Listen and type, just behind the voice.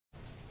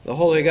The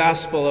Holy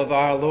Gospel of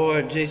our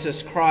Lord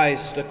Jesus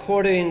Christ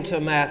according to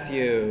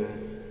Matthew.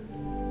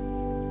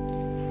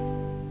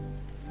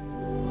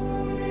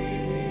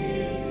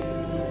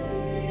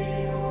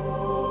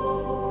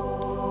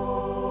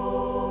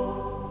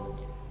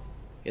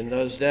 In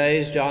those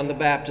days, John the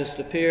Baptist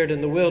appeared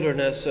in the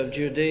wilderness of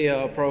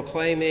Judea,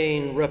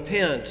 proclaiming,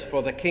 "Repent,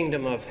 for the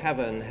kingdom of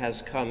heaven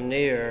has come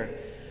near."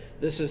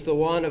 This is the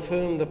one of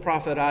whom the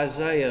prophet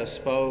Isaiah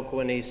spoke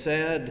when he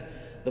said,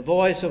 "The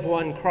voice of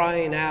one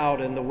crying out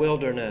in the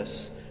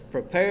wilderness,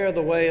 prepare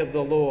the way of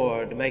the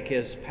Lord, make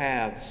his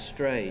paths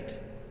straight."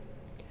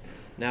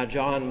 Now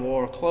John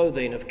wore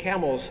clothing of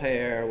camel's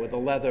hair with a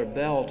leather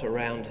belt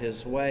around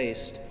his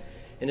waist,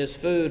 and his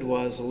food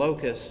was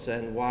locusts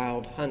and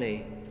wild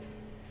honey.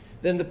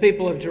 Then the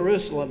people of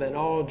Jerusalem and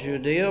all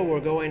Judea were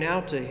going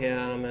out to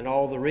him, and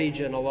all the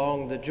region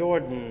along the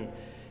Jordan,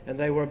 and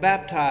they were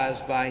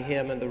baptized by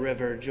him in the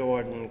river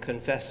Jordan,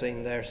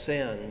 confessing their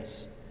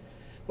sins.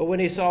 But when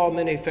he saw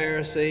many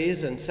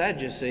Pharisees and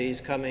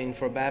Sadducees coming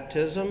for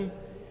baptism,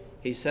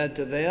 he said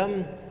to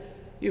them,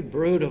 "You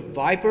brood of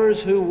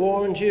vipers, who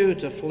warned you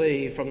to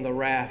flee from the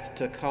wrath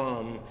to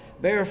come?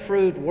 Bear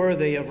fruit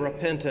worthy of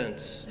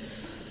repentance.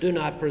 Do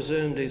not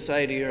presume to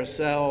say to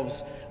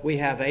yourselves, 'We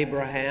have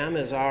Abraham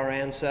as our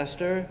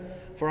ancestor,'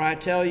 for I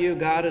tell you,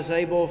 God is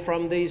able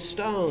from these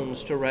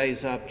stones to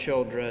raise up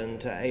children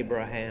to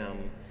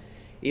Abraham.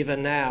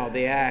 Even now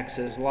the axe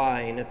is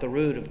lying at the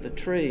root of the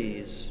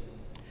trees.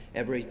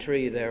 Every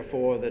tree,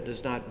 therefore, that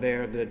does not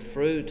bear good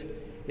fruit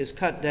is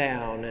cut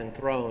down and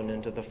thrown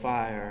into the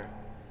fire.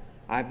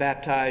 I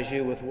baptize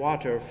you with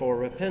water for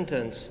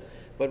repentance,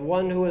 but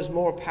one who is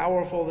more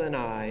powerful than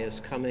I is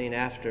coming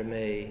after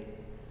me.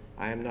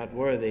 I am not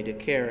worthy to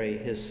carry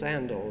his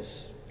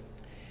sandals.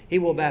 He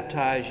will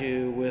baptize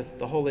you with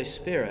the Holy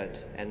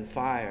Spirit and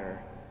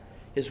fire.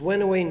 His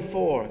winnowing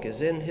fork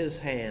is in his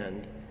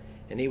hand,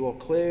 and he will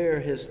clear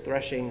his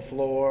threshing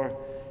floor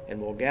and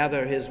will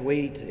gather his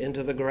wheat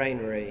into the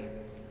granary,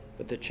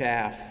 but the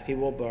chaff he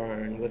will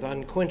burn with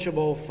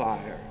unquenchable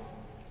fire."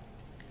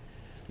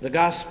 The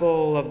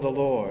Gospel of the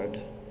Lord.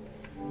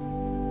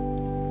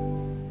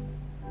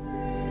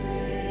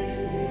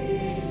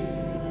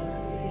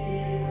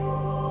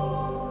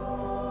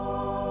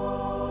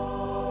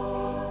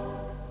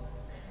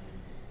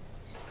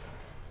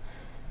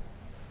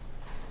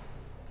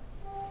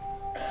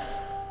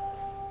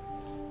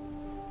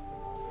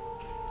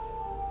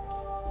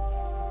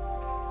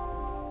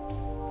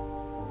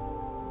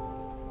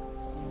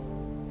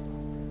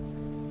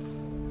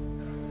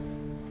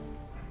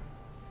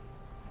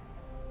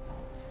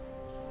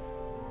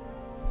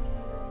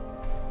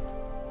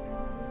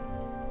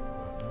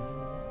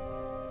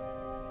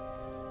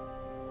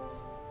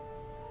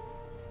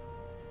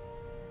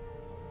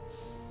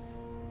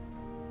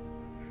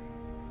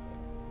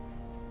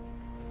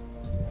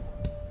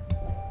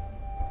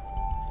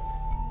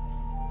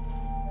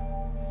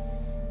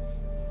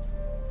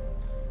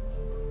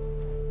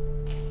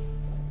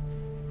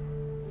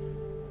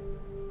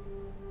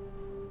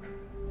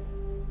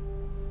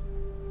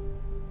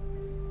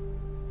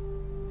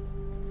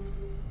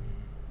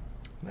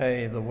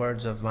 May the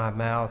words of my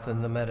mouth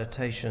and the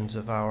meditations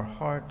of our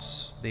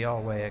hearts be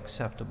always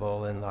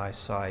acceptable in thy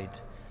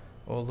sight,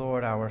 O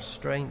Lord, our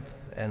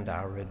strength and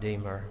our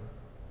Redeemer.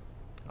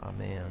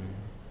 Amen.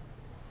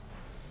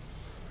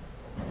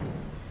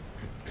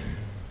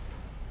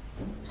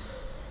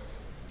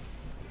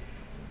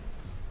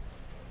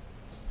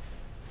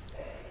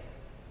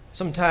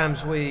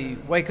 Sometimes we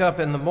wake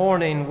up in the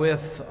morning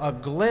with a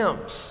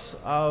glimpse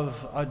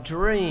of a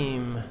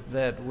dream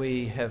that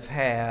we have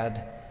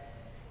had.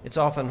 It's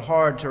often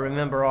hard to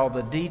remember all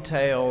the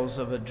details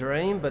of a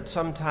dream, but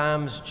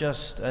sometimes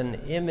just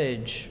an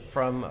image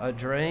from a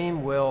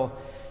dream will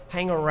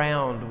hang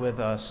around with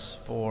us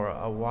for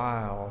a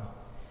while.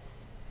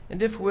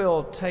 And if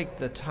we'll take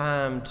the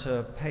time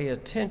to pay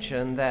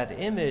attention, that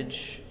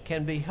image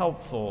can be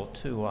helpful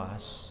to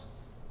us.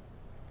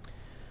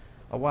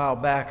 A while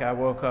back, I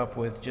woke up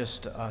with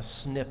just a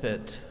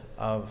snippet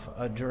of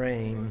a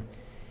dream.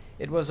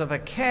 It was of a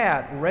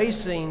cat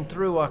racing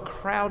through a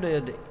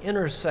crowded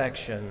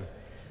intersection.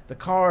 The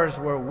cars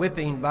were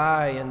whipping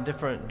by in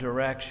different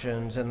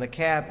directions, and the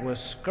cat was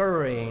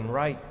scurrying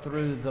right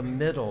through the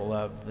middle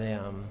of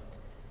them.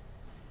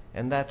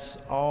 And that's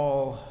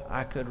all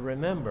I could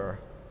remember.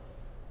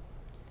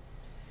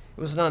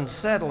 It was an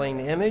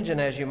unsettling image,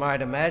 and as you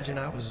might imagine,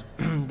 I was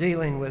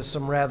dealing with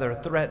some rather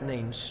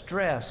threatening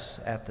stress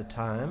at the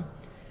time.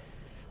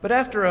 But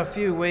after a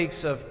few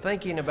weeks of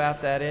thinking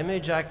about that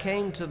image, I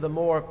came to the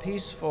more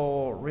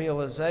peaceful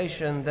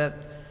realization that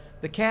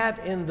the cat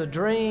in the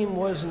dream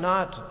was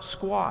not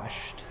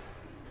squashed.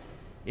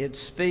 Its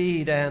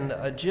speed and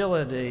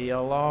agility,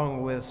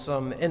 along with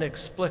some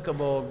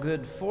inexplicable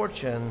good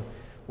fortune,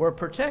 were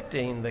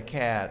protecting the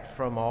cat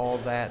from all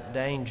that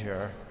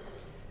danger.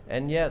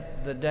 And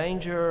yet the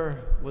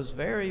danger was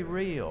very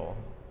real.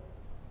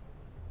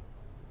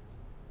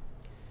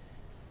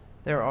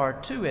 There are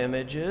two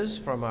images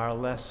from our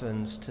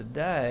lessons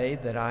today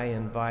that I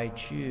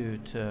invite you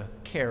to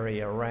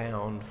carry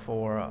around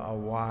for a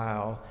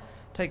while.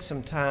 Take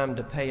some time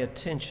to pay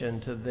attention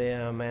to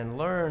them and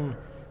learn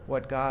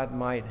what God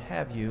might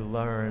have you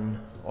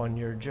learn on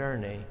your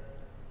journey.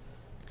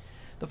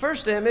 The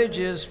first image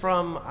is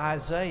from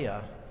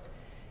Isaiah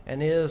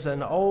and is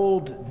an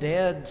old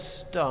dead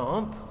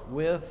stump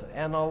with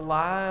an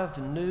alive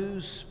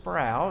new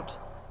sprout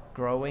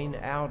growing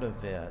out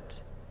of it.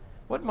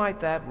 What might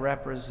that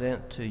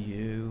represent to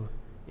you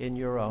in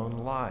your own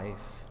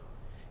life?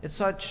 It's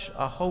such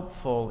a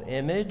hopeful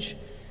image,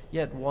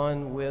 yet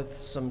one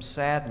with some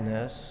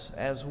sadness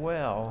as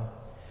well.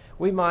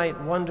 We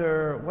might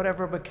wonder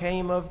whatever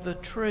became of the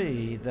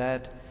tree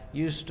that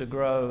used to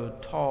grow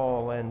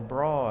tall and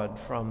broad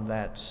from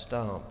that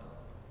stump.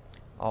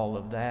 All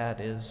of that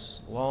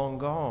is long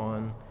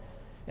gone,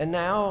 and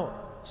now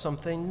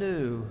something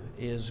new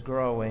is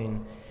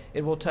growing.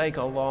 It will take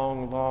a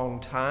long, long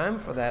time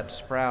for that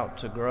sprout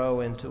to grow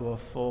into a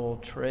full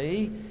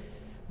tree,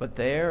 but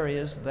there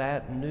is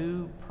that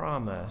new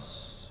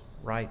promise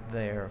right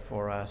there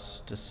for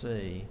us to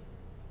see.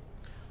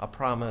 A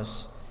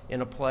promise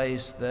in a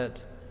place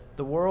that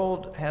the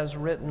world has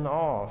written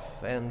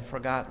off and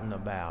forgotten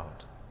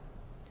about.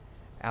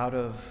 Out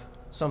of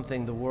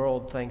something the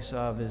world thinks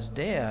of as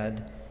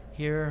dead,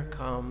 here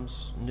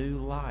comes new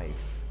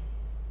life.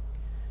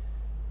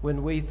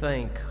 When we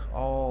think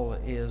all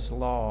is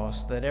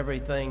lost, that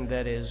everything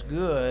that is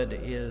good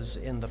is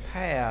in the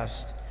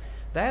past,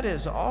 that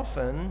is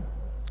often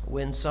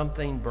when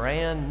something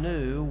brand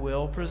new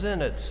will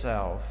present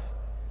itself.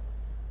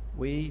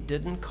 We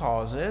didn't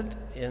cause it.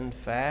 In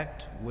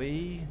fact,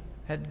 we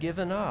had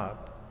given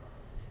up,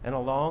 and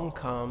along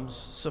comes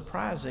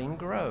surprising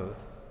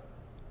growth.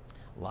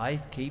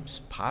 Life keeps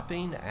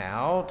popping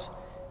out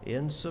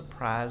in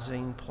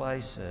surprising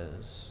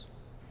places.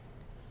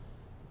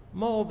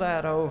 Mull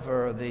that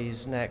over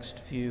these next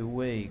few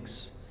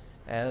weeks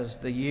as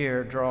the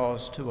year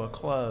draws to a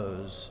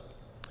close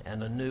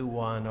and a new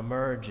one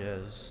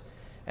emerges,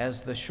 as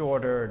the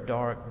shorter,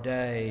 dark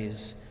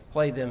days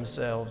play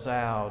themselves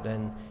out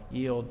and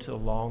yield to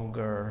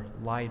longer,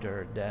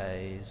 lighter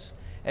days.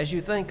 As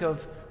you think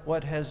of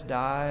what has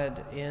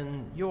died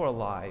in your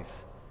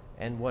life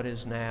and what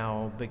is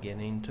now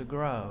beginning to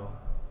grow.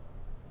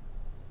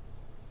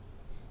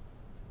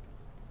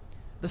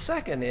 The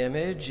second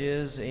image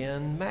is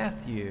in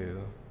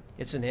Matthew.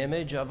 It's an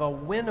image of a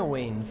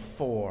winnowing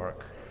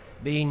fork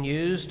being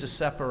used to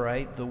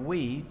separate the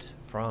wheat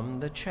from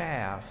the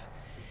chaff.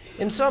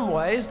 In some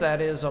ways,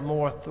 that is a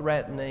more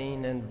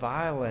threatening and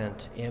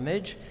violent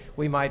image.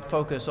 We might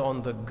focus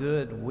on the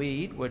good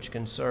wheat, which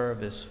can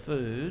serve as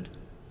food,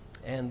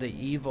 and the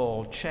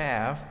evil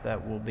chaff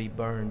that will be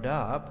burned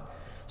up.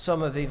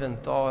 Some have even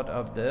thought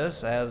of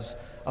this as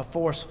a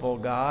forceful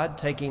God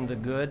taking the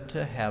good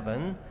to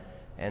heaven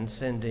and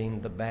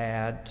sending the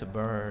bad to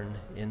burn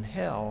in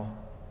hell.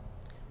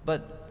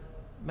 But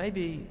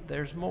maybe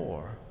there's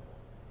more.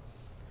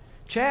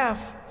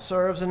 Chaff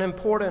serves an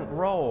important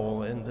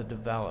role in the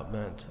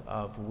development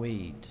of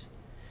wheat.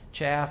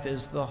 Chaff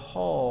is the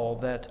hull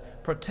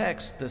that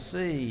protects the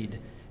seed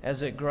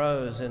as it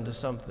grows into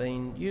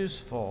something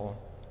useful.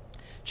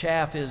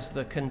 Chaff is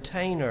the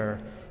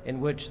container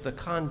in which the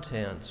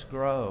contents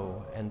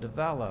grow and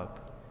develop.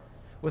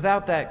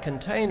 Without that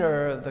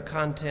container, the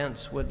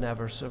contents would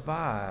never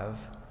survive.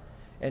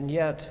 And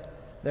yet,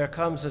 there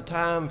comes a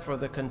time for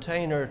the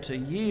container to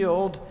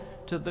yield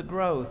to the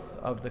growth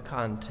of the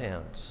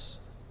contents.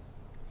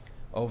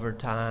 Over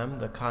time,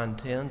 the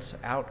contents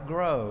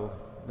outgrow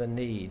the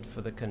need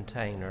for the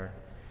container.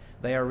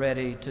 They are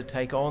ready to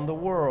take on the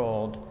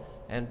world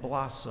and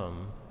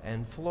blossom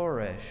and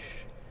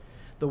flourish.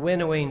 The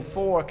winnowing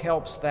fork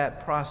helps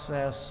that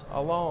process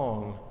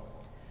along.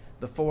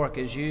 The fork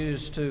is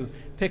used to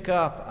pick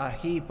up a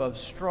heap of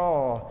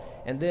straw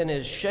and then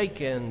is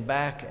shaken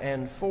back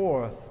and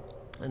forth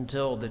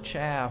until the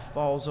chaff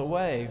falls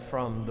away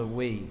from the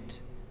wheat.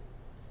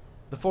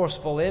 The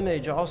forceful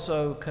image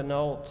also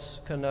connotes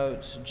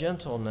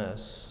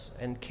gentleness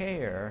and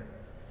care.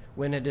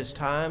 When it is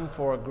time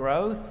for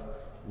growth,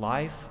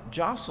 life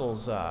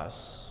jostles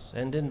us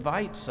and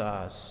invites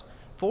us,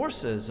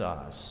 forces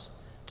us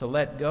to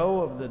let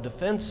go of the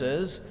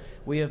defenses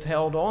we have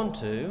held on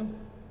to,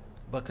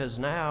 because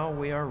now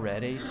we are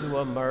ready to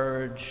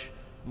emerge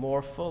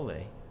more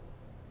fully.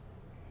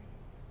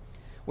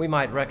 We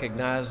might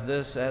recognize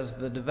this as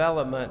the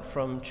development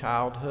from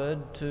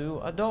childhood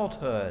to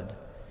adulthood,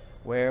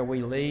 where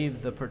we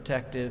leave the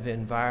protective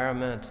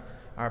environment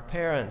our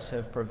parents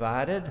have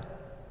provided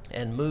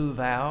and move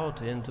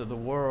out into the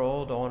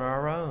world on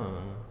our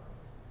own.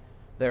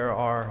 There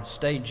are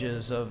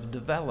stages of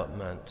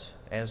development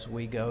as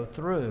we go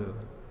through.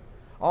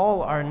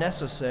 All are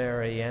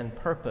necessary and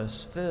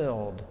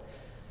purpose-filled.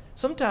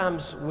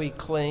 Sometimes we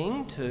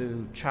cling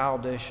to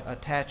childish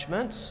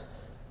attachments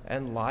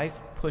and life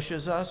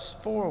pushes us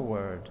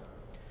forward.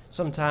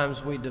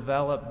 Sometimes we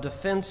develop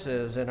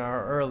defenses in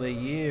our early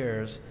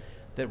years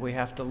that we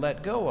have to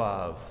let go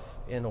of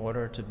in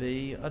order to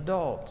be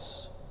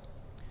adults.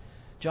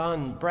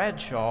 John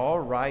Bradshaw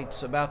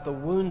writes about the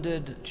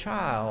wounded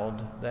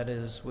child that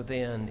is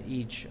within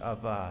each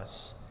of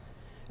us.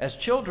 As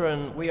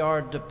children, we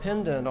are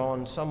dependent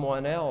on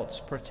someone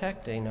else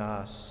protecting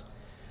us.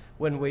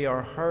 When we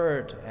are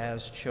hurt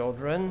as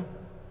children,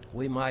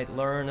 we might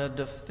learn a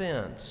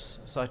defense,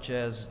 such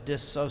as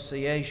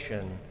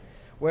dissociation,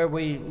 where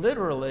we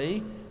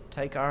literally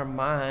take our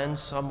mind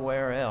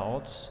somewhere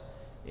else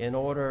in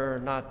order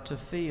not to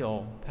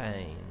feel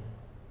pain.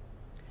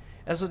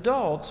 As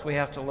adults, we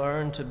have to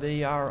learn to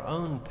be our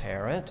own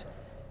parent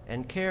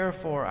and care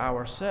for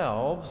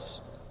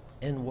ourselves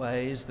in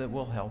ways that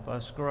will help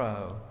us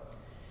grow.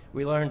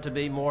 We learn to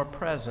be more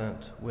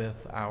present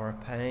with our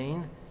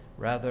pain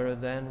rather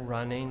than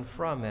running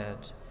from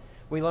it.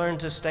 We learn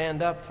to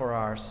stand up for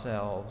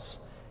ourselves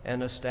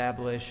and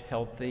establish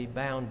healthy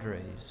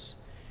boundaries.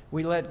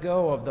 We let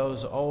go of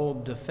those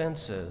old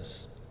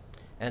defenses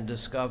and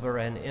discover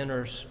an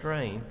inner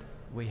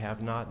strength we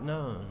have not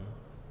known.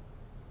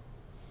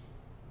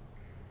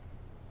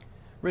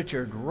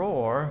 Richard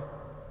Rohr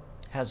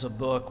has a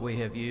book we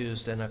have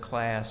used in a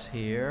class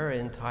here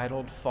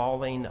entitled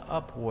Falling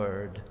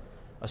Upward,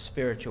 a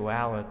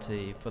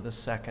Spirituality for the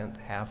Second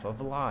Half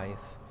of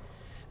Life.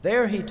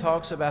 There he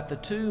talks about the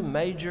two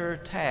major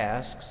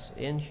tasks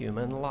in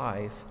human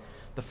life.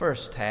 The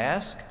first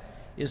task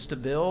is to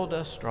build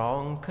a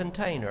strong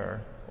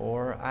container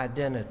or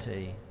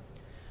identity.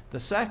 The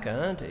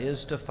second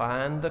is to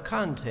find the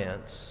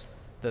contents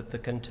that the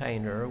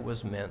container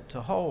was meant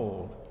to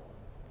hold.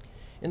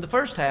 In the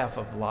first half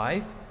of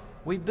life,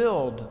 we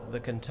build the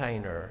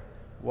container,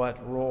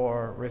 what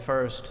Rohr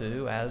refers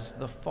to as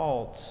the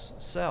false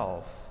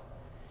self.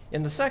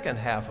 In the second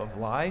half of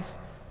life,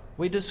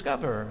 we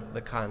discover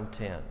the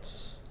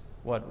contents,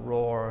 what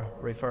Rohr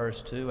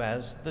refers to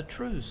as the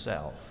true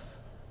self.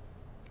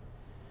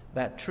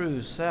 That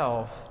true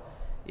self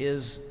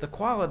is the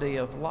quality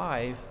of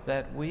life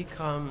that we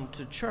come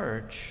to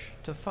church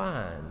to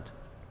find.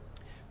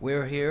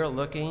 We're here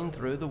looking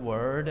through the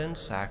Word and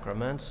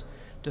sacraments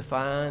to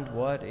find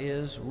what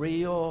is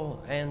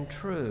real and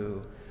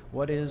true,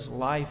 what is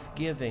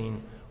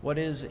life-giving, what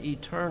is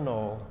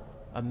eternal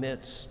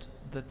amidst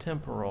the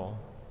temporal.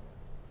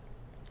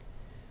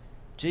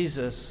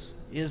 Jesus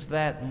is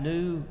that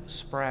new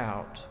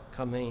sprout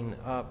coming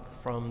up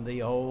from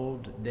the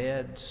old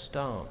dead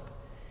stump.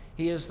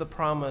 He is the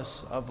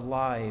promise of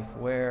life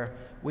where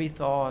we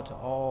thought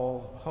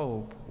all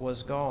hope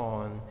was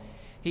gone.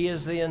 He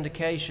is the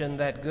indication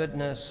that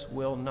goodness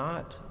will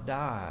not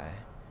die.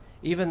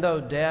 Even though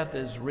death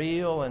is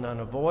real and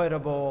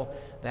unavoidable,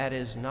 that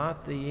is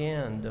not the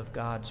end of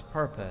God's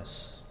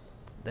purpose.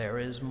 There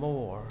is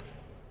more.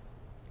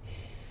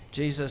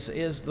 Jesus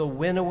is the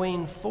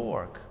winnowing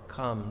fork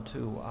come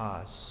to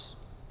us,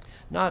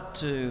 not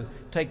to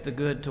take the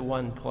good to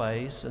one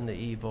place and the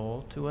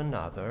evil to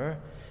another.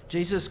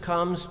 Jesus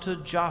comes to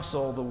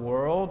jostle the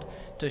world,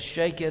 to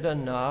shake it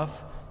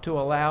enough to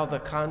allow the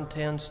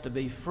contents to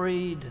be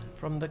freed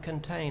from the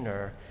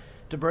container,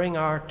 to bring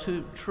our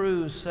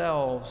true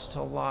selves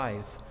to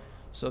life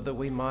so that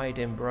we might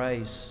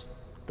embrace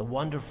the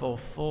wonderful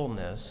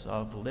fullness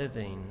of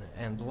living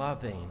and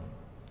loving.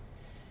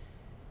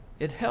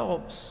 It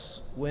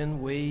helps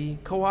when we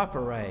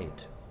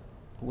cooperate,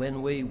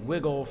 when we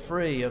wiggle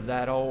free of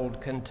that old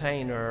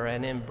container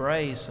and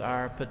embrace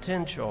our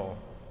potential.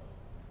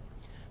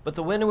 But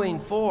the winnowing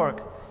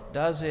fork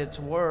does its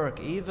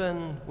work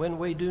even when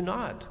we do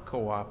not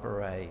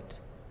cooperate.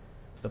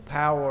 The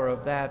power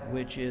of that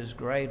which is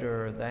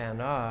greater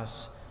than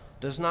us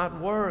does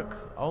not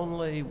work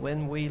only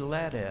when we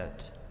let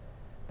it.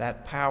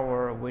 That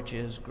power which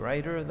is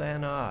greater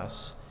than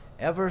us,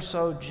 ever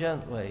so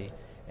gently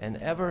and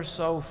ever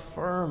so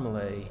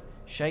firmly,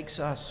 shakes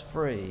us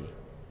free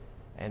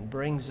and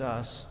brings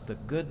us the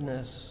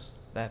goodness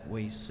that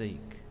we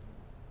seek.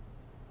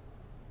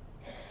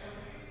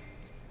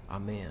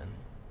 Amen.